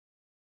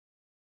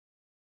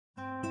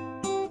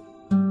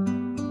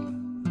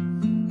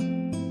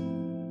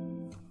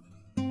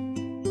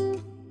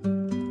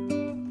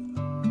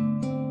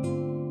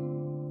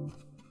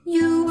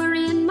You were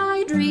in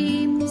my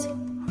dreams,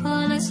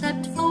 while I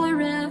slept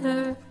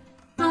forever.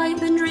 I've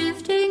been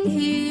drifting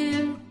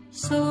here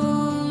so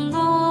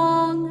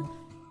long.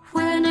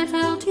 When I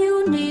felt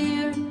you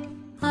near,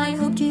 I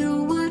hoped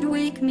you would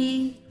wake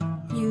me.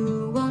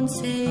 You won't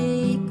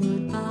say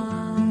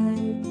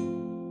goodbye.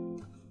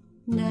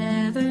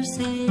 Never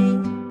say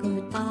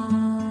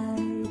goodbye.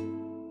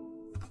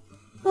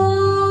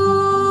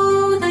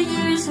 Oh, the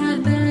years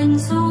have been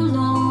so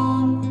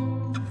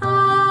long.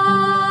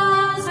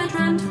 As I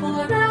dreamt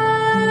forever,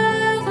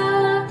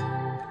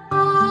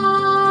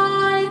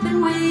 I've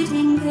been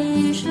waiting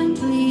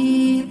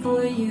patiently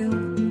for you.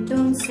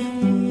 Don't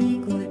say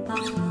goodbye.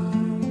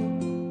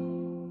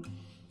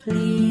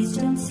 Please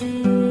don't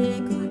say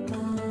goodbye.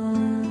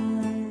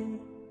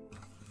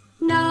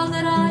 Now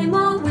that I'm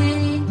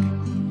awake,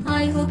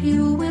 I hope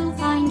you will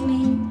find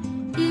me.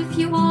 If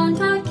you want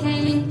a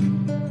cake,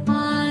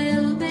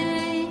 I'll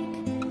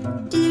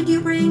bake. Did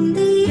you bring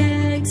the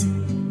eggs?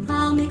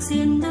 I'll mix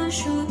in the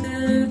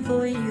sugar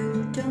for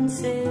you. Don't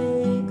say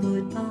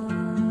goodbye.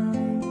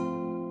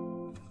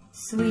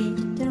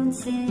 Sweet, don't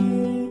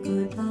say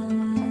goodbye.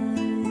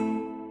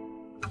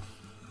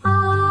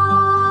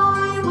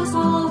 I was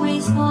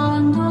always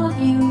fond of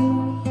you,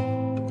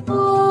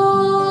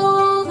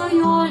 although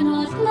you're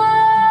not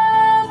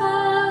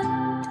clever.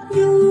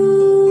 You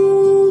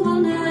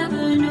will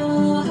never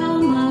know how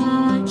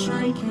much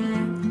I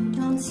care.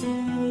 Don't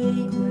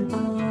say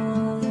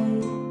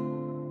goodbye.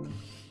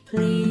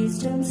 Please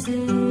don't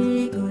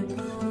say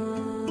goodbye.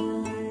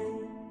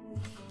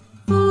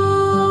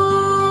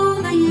 Oh,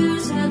 the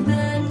years have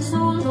been so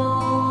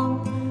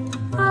long.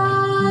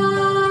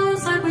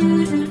 As I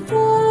waited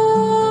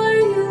for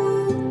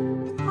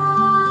you,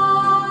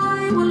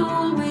 I will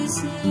always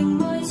sing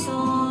my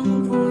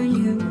song for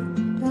you.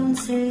 Don't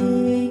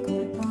say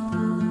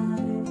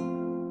goodbye.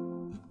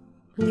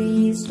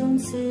 Please don't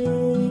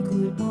say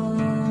goodbye.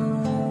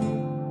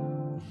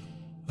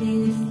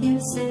 If you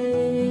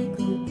say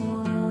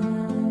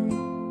goodbye,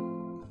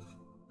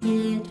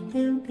 it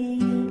will be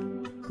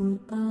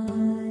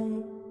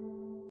goodbye.